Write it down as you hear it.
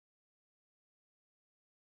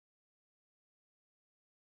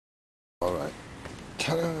All right.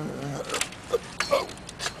 Ta-da. Oh,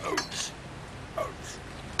 ouch, ouch.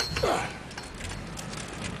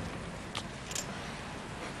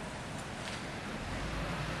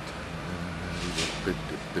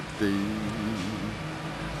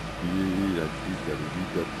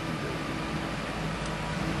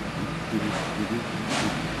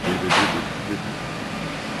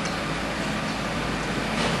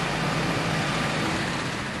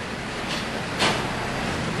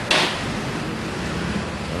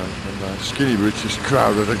 Skinny bridge is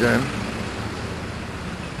crowded again.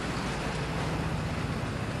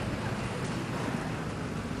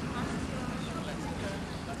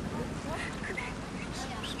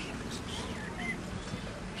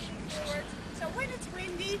 So when it's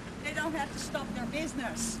windy, they don't have to stop their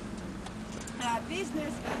business.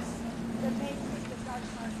 Business is the main thing that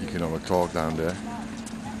does. You can almost talk down there.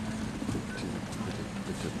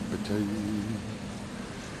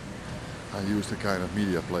 I used a kind of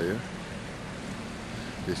media player.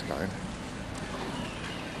 This kind.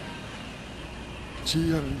 C'est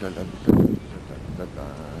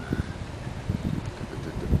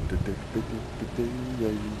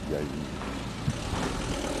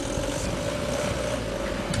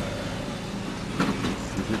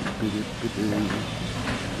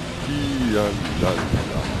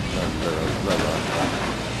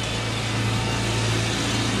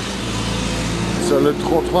le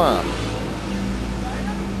trottoir.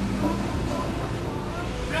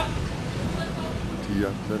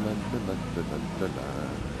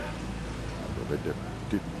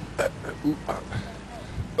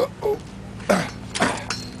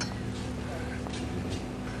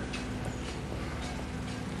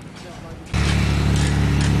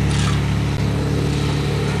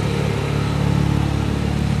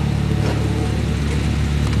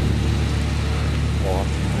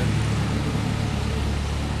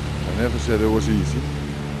 I never said it was easy,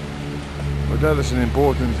 but that is an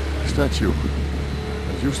important statue.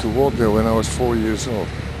 I used to walk there when I was 4 years old.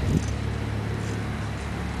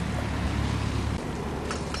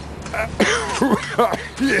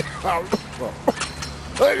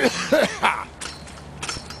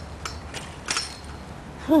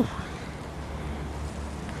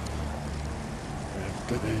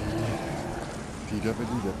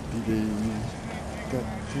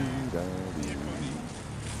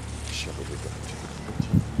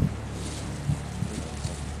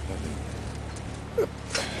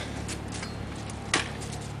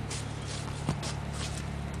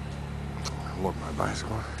 Lock my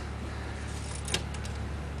bicycle.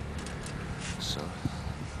 So.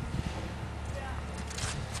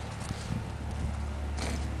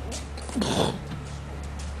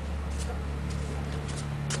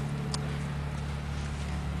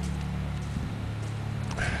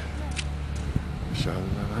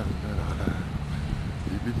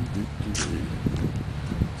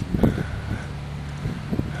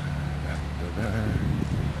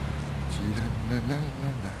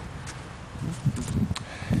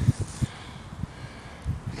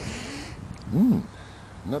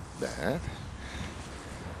 Not bad.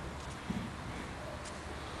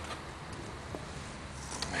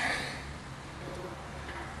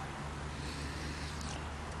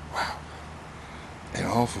 Wow. And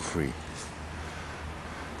all for free.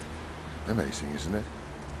 Amazing, isn't it?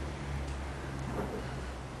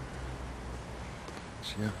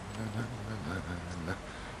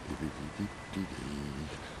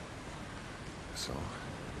 So,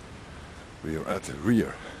 we are at the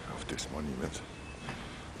rear of this monument.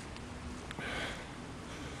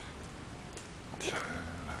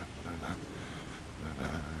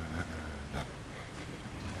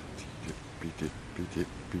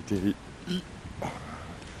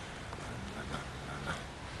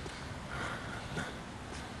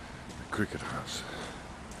 The cricket house.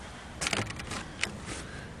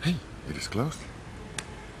 Hey, it is closed.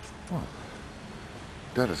 Well,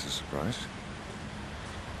 that is a surprise.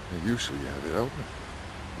 They usually have it open.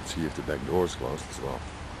 Let's see if the back door is closed as well.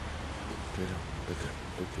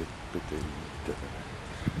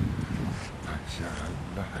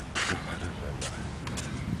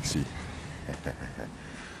 See,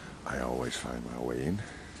 I always find my way in.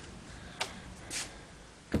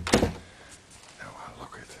 Now I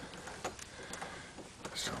lock it,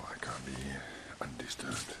 so I can't be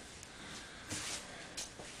undisturbed.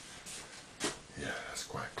 Yeah, that's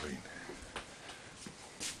quite clean.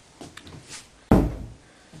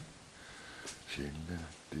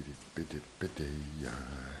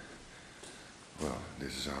 Well,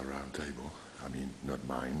 this is our round table. I mean, not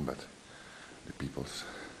mine, but the people's,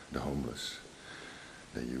 the homeless.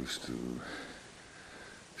 They used to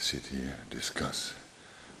sit here, discuss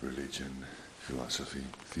religion, philosophy,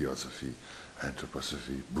 theosophy,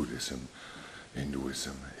 anthroposophy, Buddhism,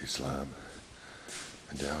 Hinduism, Islam,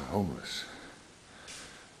 and they are homeless,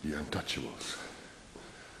 the untouchables.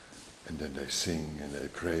 And then they sing and they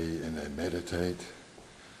pray and they meditate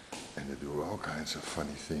and they do all kinds of funny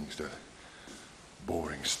things that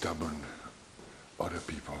boring, stubborn other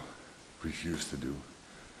people refuse to do,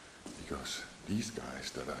 because these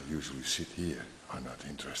guys that are usually sit here are not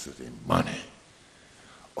interested in money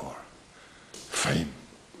or fame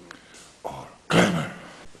or glamour.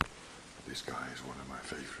 This guy is one of my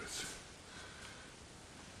favorites.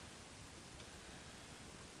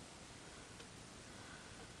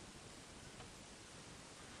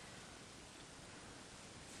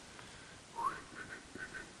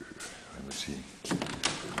 Let me see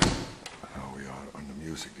how we are on the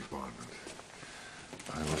music department.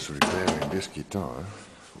 I was repairing this guitar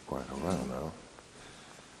for quite a while now,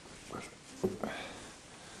 but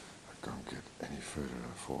I can't get any further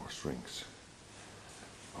than 4 strings.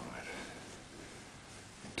 Alright.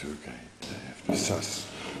 In Turkey they have the saz,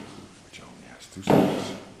 which only has 2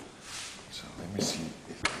 strings. So let me see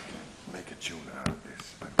if I can make a tune out of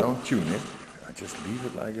this. I don't tune it, I just leave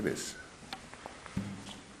it like it is.